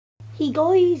Hey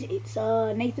guys, it's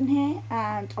Nathan here,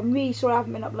 and I'm really sorry I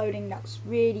haven't been uploading. That's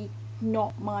really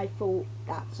not my fault.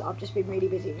 I've just been really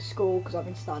busy with school because I've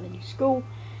been starting a new school,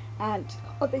 and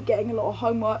I've been getting a lot of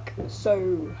homework,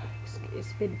 so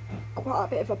it's been quite a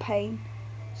bit of a pain.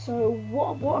 So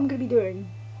what I'm going to be doing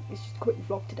is just a quick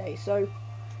vlog today. So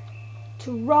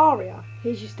Terraria,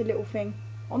 here's just a little thing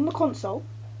on the console.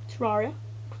 Terraria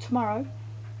tomorrow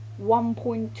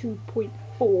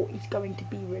 1.2.4 is going to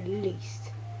be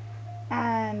released.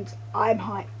 And I'm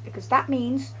hyped because that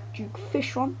means Duke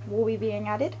Fishron will be being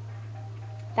added.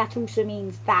 That also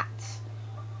means that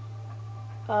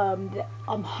I'm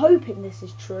hoping this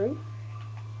is true.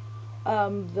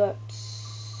 That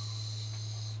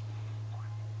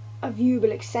a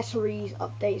viewable accessories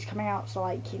update is coming out. So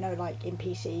like like in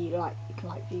PC, you can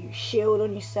view shield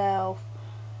on yourself.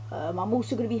 I'm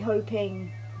also going to be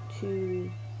hoping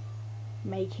to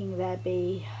making there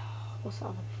be what's the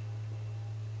other.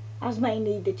 That's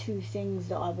mainly the two things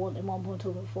that I want in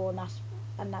 1.2.4,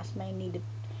 and that's mainly the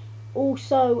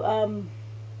also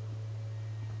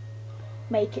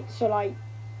make it so like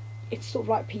it's sort of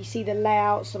like PC, the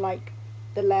layout. So like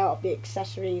the layout of the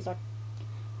accessories, I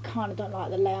kind of don't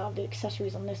like the layout of the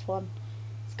accessories on this one.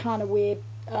 It's kind of weird.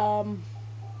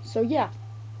 So yeah,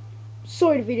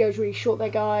 sorry the video's really short there,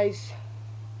 guys.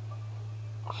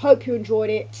 I hope you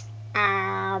enjoyed it.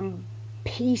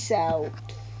 Peace out.